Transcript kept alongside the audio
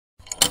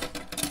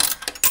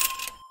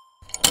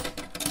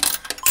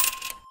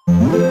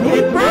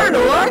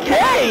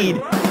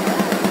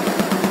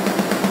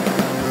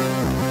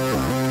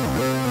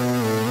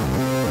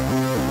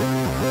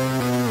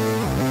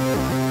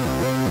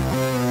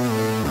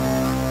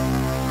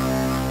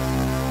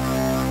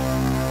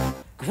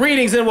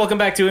Greetings and welcome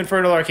back to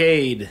Infernal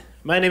Arcade.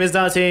 My name is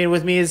Dante and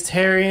with me is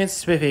Terry and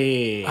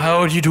Spiffy.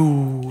 How'd you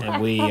do? And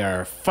we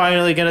are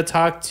finally going to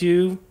talk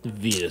to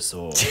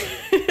Venusaur.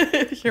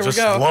 Here we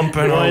go.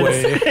 Lumping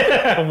away.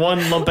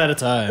 One lump at a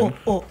time.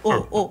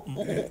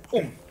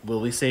 Will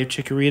we save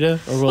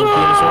Chikorita or will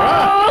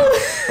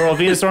Venusaur or will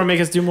Venusaur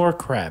make us do more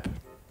crap?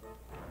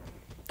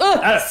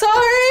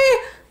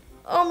 Sorry!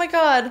 Oh my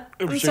god.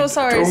 I'm so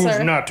sorry,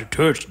 sir. Not to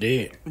touch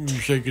that. You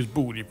shake his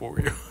booty for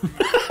you.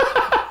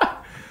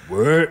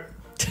 What?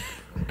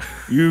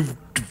 You've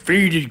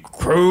defeated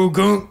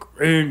Krogunk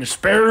and the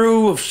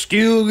Sparrow of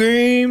Skill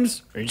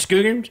Games? Are you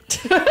Skill Games?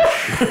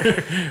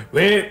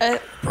 Well,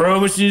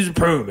 promise is a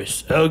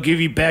promise. I'll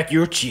give you back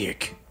your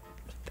chick.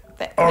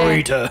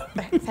 Arita.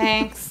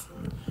 Thanks.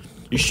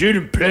 You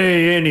shouldn't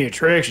play any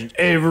attractions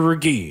ever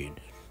again.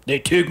 They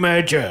took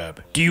my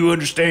job. Do you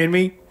understand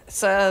me?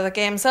 So the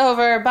game's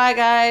over. Bye,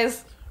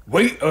 guys.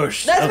 Wait,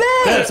 That's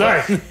me!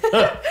 Sorry.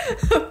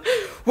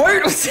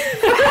 Wait a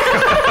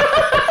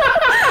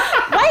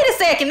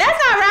second. That's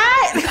not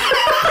right.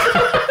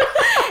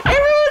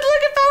 Everyone's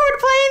looking forward to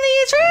playing the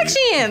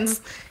attractions.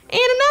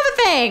 And another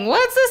thing.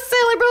 What's this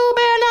silly rule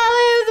about not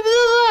leaving the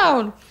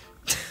alone?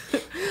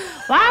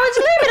 Why would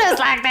you limit us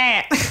like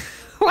that?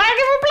 Why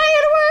can't we play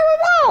anywhere we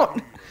want?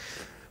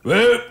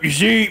 Well, you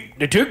see,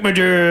 they took my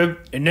job,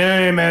 and now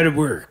I'm out of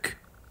work.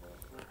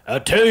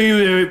 I'll tell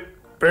you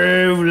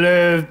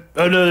that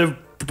another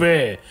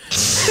bear.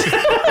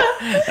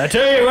 I'll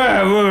tell you why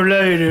I won't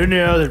let any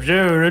other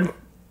children.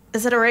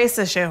 Is it a race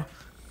issue?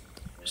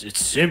 It's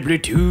simply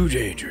too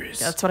dangerous.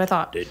 That's what I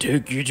thought. They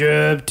took your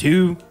job,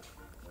 too,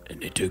 and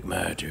they took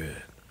my job.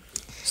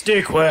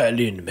 Stay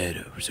quietly in the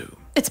meadow, so...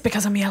 It's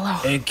because I'm yellow.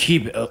 And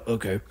keep it... Oh,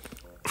 okay.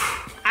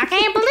 I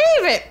can't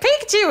believe it.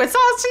 Pikachu, it's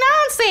all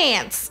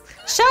nonsense.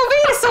 Show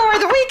Venusaur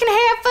that we can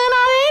have fun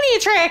on any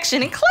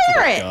attraction and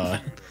clear it.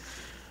 God.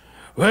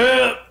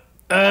 Well...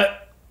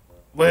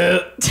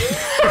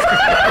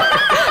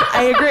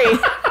 I agree.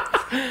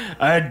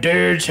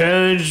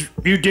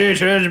 You dare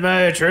challenge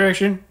my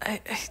attraction?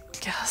 I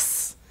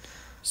guess.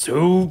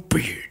 So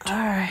be it. All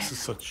right. This is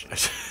such...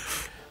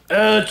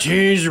 I'll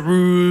change the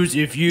rules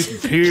if you can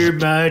clear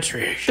my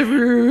attraction. The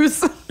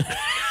ruse.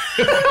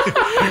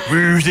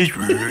 Rules is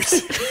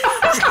rules.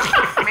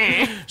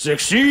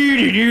 Succeed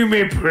and you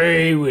may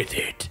play with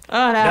it.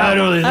 Oh, no. Not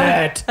only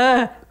that.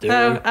 Oh,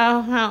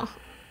 no.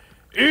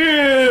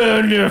 Yeah,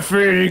 I'm not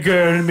afraid to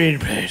go to the meeting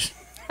place.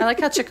 I like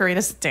how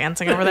Chikorita's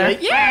dancing over there.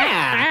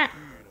 Yeah.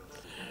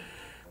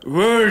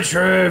 Want to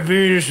try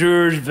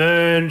Venusaur's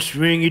vine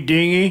swingy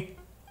dingy?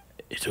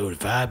 It's only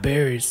 5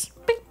 berries.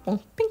 Bing,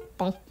 bong, bing,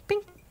 bong,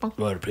 bing, bong.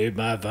 Want to play with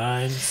my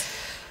vines?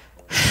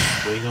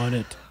 Swing on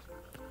it.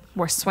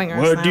 We're swingers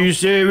What now. do you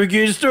say we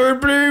get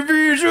started playing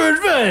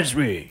Venusaur's vine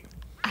swing?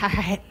 All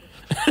right.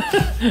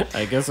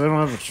 I guess I don't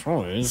have a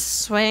choice.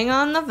 Swing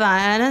on the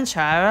vine and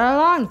travel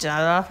along.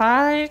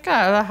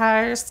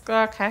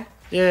 Okay.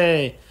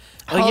 Yay.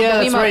 Oh, Hold yeah,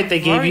 the that's Wiimote right. They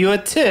gave right. you a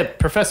tip.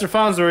 Professor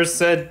Fonzor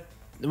said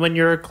when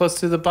you're close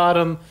to the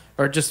bottom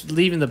or just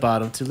leaving the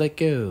bottom to let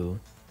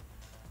go.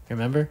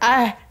 Remember?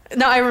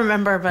 No, I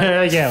remember,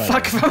 but Yeah,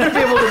 fuck if I'm going to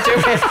be able to do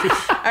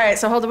it. All right,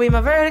 so hold the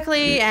Wiimote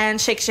vertically and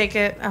shake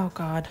it. Oh,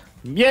 God.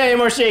 Yay,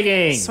 more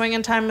shaking. Swing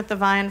in time with the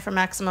vine for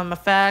maximum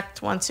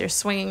effect. Once you're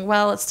swinging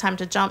well, it's time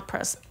to jump.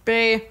 Press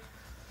B.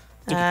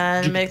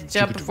 And make the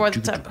jump before the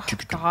time. Oh,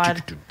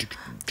 God.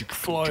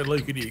 Fly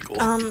like an eagle.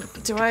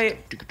 Do I...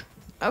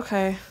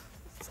 Okay.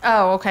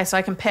 Oh, okay, so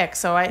I can pick.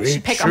 So I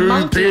should pick a Pick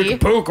monkey. a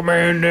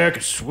Pokemon that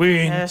can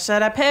swing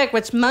Should I pick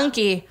which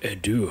monkey?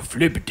 and do a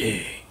flippy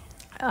day.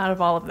 Out of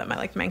all of them, I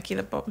like Mankey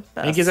the best.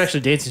 I think he's actually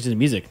dancing to the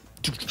music.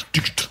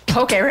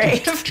 Okay,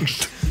 right.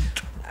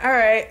 All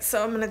right,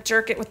 so I'm going to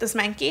jerk it with this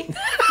Mankey.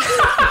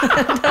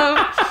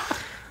 And,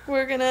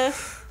 we're going to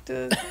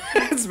do...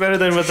 It's better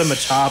than with a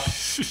Machop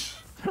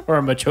or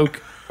a Machoke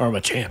or a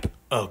Machamp.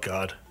 Oh,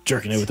 God.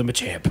 Jerking it with a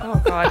Machamp. Oh,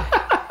 God.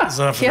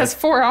 He has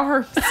 4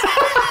 arms.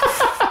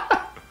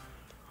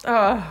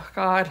 Oh,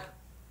 God.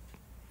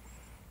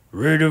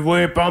 Ready to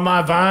whip on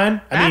my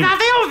vine? I'm not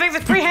the only thing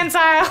that's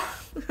prehensile.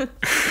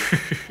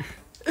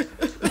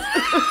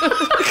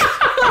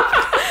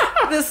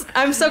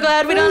 I'm so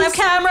glad we don't have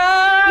cameras.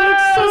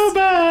 It's so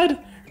bad.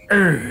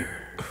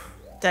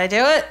 Did I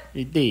do it?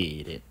 You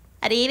did it.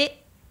 I did it.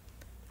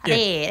 I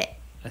did it.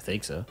 I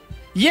think so.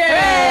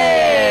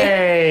 Yay!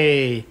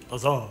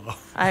 Huzzah.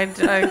 I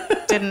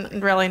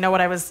didn't really know what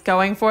I was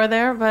going for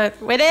there,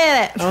 but we did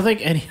it. I don't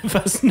think any of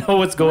us know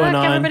what's going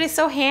Look, on. everybody's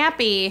so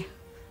happy.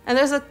 And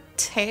there's a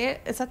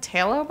is that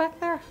Tailo back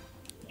there?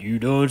 You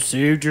done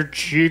saved your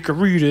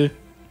Chikorita.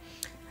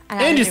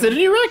 And you set a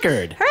new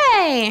record.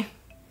 Hooray!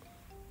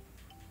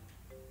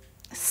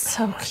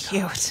 So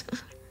cute.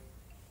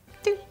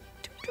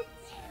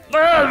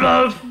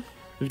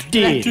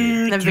 Did.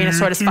 Then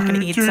Venusaur just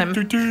fucking eats him.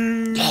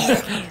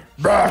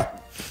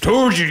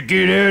 Told you to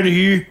get out of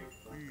here.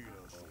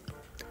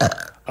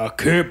 I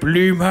can't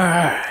believe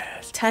my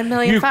eyes. 10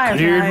 million You fireflies.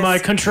 cleared my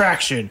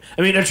attraction.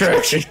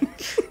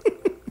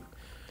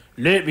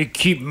 Let me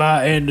keep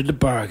my end of the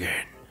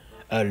bargain.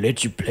 I'll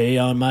let you play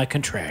on my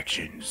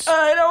contractions.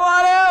 I don't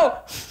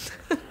want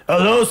to.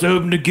 I'll also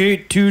open the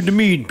gate to the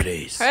meeting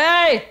place.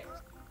 Hey!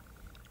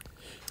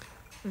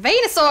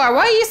 Venusaur,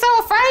 what are you so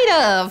afraid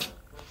of?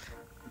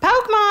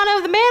 Pokemon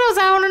of the Meadow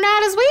Zone are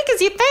not as weak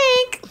as you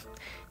think.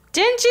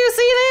 Didn't you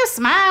see them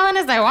smiling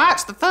as they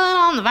watched the fun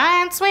on the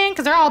vine swing?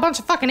 Because they're all a bunch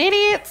of fucking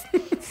idiots.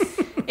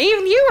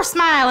 Even you were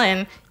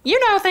smiling. You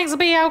know things will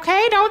be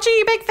okay, don't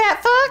you big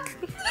fat fuck?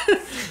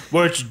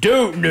 What you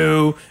don't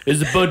know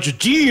is a bunch of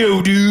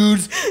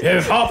Geodudes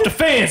have hopped the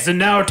fence and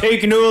now are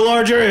taking to a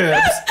larger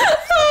apps.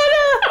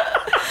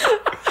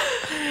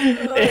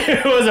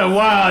 It was a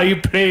while you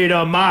played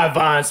on my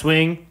vine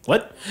swing.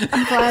 What?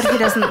 I'm glad he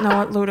doesn't know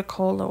what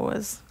Ludicolo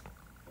was.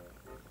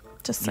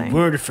 Just saying. You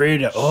weren't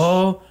afraid at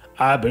all?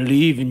 I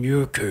believe in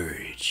your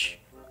courage.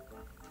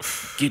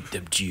 Get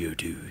them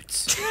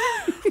Geodudes.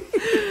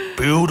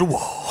 Build a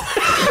wall.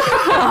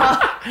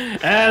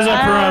 As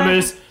I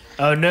promised,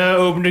 I'll now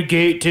open the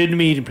gate to the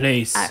meeting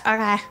place.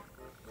 Okay.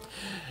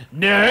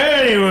 Now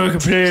anyone can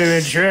play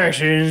with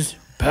attractions.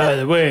 By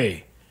the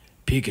way,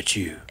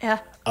 Pikachu.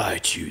 Yeah. I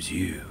choose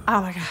you. Oh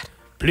my god.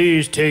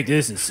 Please take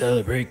this and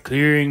celebrate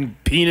clearing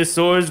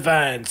Venusaur's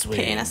vine swing.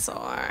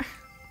 Venusaur.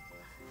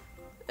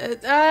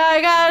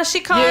 I got a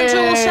Shikon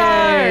Jewel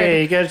Shard.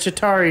 Hey, you got a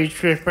Chitari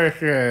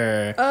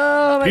Tripper.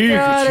 Oh my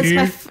god,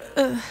 it's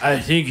my... I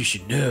think you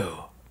should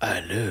know I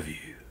love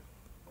you.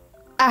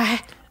 Now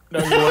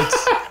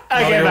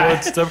you're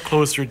one step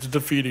closer to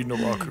defeating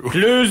Naraku.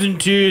 Closing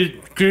to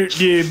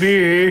the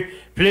beer,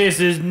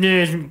 places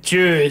next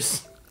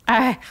choice.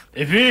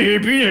 If you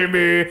beat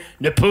me,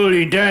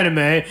 Napoleon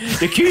Dynamite,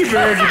 the keeper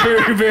of the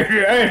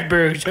burger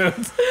iceberg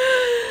zones.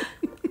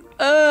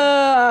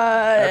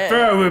 I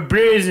fought with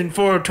Blazing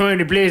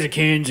 420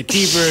 Blazikins, the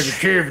keeper of the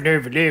curve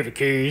nerve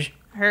levication.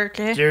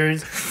 Hurricane.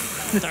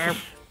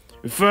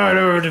 We fought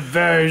over the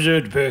valleys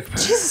of the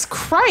PokéPark. Jesus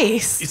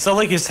Christ. You sound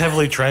like he's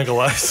heavily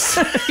tranquilized.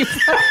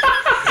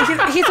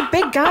 He's a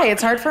big guy.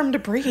 It's hard for him to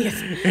breathe.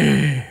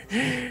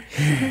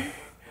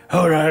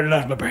 Hold on, I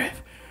lost my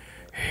breath.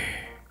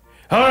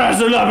 Hold on, I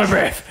still lost my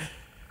breath.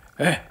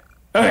 Okay,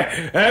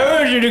 I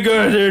want you to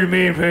go through the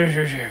meeting place.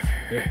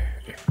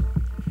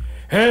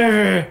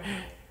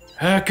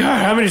 God,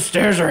 how many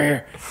stairs are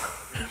here?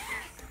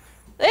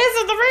 This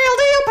is the real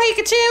deal,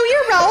 Pikachu.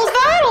 Your role's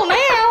vital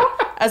now.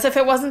 As if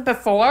it wasn't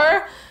before.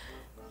 As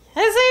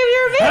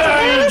if you're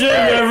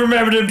I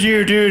remember them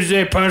Geodudes,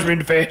 they punched me in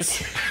the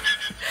face.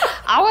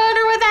 I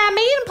wonder what that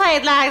meeting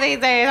played like these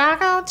days. I'll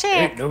go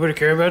check. Hey, nobody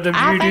care about them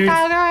I Geodudes. think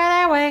I'll go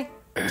that way.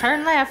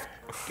 Turn left.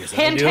 Guess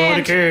Hint, I'll do all the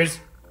hint. cares.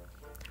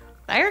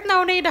 There's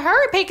no need to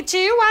hurry,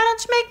 Pikachu. Why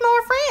don't you make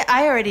more friends?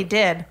 I already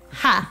did.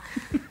 Ha.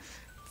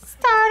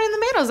 Start in the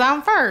middle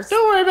zone first.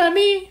 Don't worry about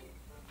me.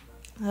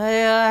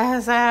 Yeah,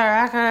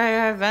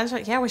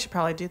 we should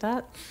probably do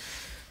that.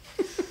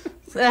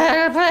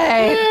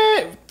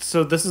 Play.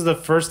 So this is the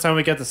first time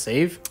we get to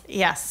save?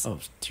 Yes. Oh,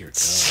 dear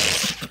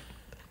God.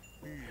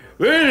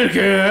 Well,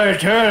 okay,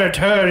 I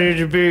told you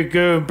to be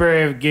good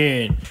brave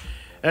again.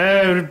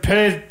 I would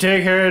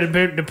take her to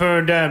beat the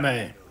poor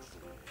dynamite.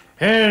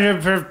 And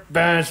her for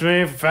buying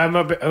me for 5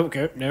 more.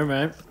 Okay, never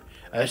mind.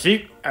 I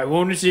see. I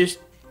won't assist.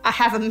 I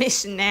have a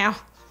mission now.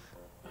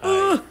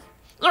 I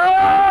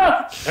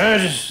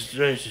just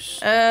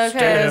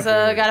Okay,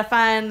 so gotta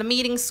find the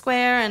meeting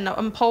square and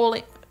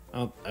Empoleon.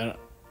 Oh, I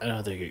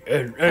don't think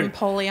it...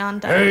 Empoleon.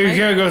 Hey, you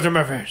can't go through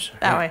my face.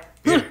 That way.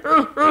 You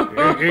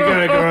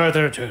gotta go out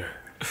there too.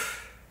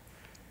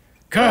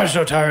 God, I'm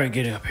so tired of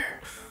getting up here.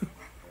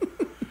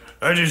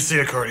 I need to see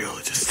a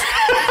cardiologist.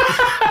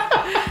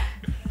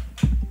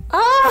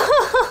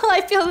 Oh,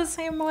 I feel the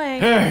same way.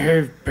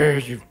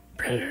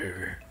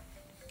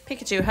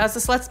 Pikachu, how's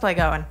this Let's Play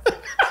going?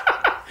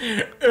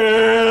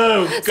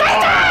 Oh,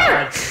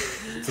 God.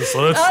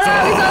 So let's Oh no,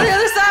 he's on the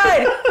other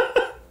side.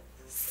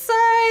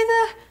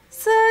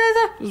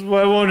 This is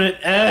why I want it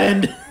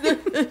end.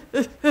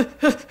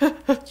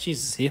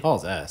 Jesus, he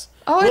hauls ass.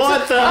 Oh,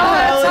 What the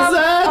hell is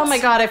that? Oh my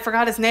god, I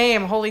forgot his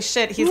name. Holy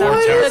shit, he's What on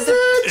is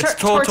It's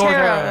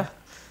Torterra. At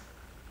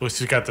least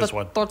you got this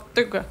one.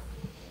 Tortuga.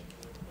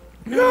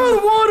 You're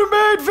the one who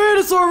made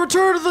Venusaur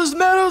return to this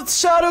meadow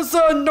shadow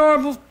sun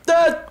normal.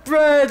 That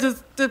red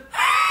is the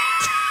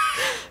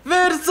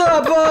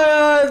Venusaur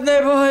boy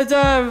neighborhood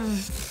time.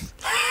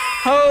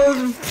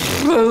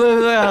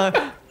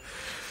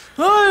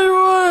 I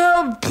want to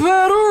have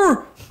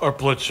better. Our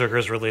blood sugar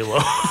is really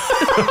low.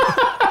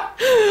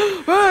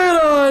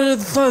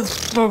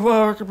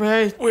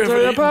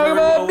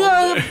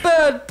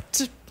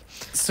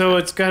 So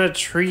it's got a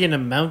tree and a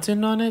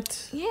mountain on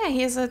it? Yeah,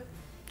 he's a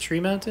Tree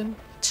mountain?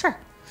 sure.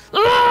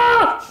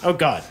 Oh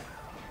God.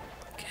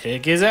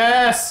 Kick his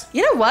ass.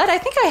 You know what? I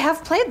think I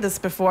have played this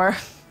before.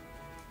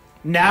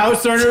 Now,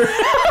 Cerner.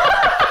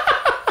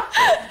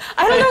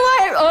 I don't know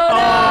why. Oh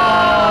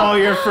no! Oh,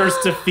 your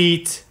first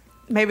defeat.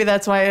 Maybe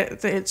that's why it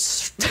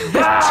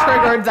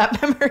triggered that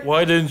memory.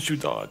 Why didn't you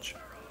dodge?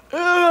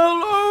 I'll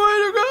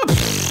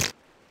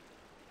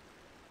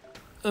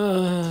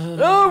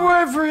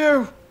wait for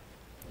you.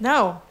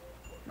 No.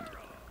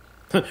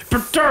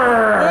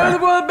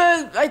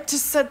 I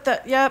just said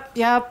that. Yep.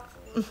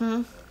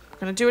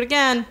 Gonna do it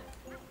again.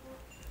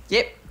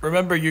 Yep.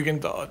 Remember, you can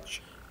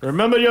dodge.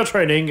 Remember your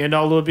training, and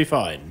all will be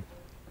fine.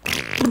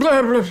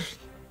 Look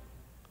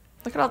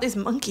at all these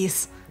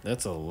monkeys.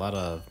 That's a lot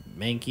of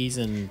mankeys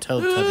and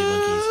Teletubby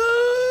monkeys.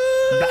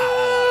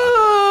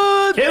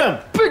 Hit him!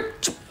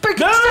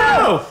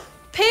 No!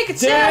 Pikachu!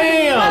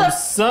 Damn,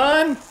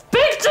 son!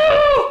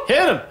 Pikachu!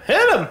 Hit him!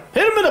 Hit him!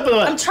 Hit him in the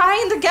butt! I'm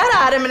trying to get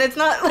at him, and it's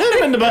not. Hit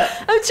him in the butt!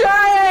 I'm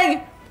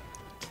trying.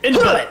 In the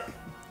butt!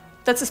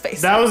 That's his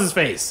face. That was his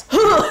face.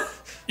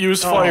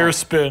 Use fire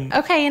spin.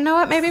 Okay, you know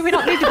what? Maybe we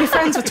don't need to be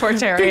friends with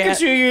Torterra yet.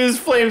 Pikachu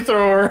used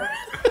flamethrower.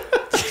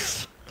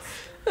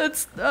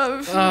 That's And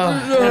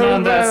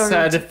on that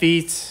sad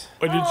defeat,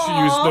 Why did you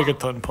use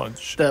Megaton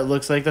Punch? that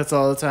looks like that's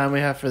all the time we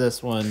have for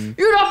this one.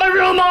 You're not my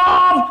real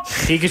mom.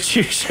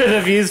 Pikachu should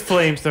have used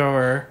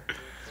flamethrower.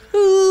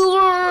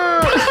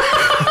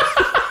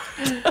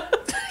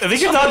 I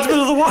think you dodged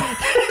into the water.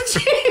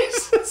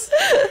 Jesus.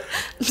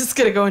 I'm just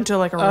gonna go into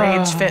like a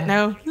rage fit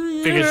now.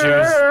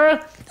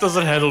 Pikachu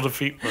doesn't handle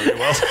defeat very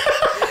well.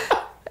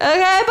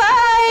 Okay,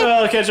 bye.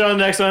 I'll catch you on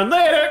the next one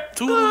later.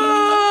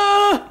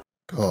 Toodaloo.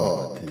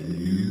 God.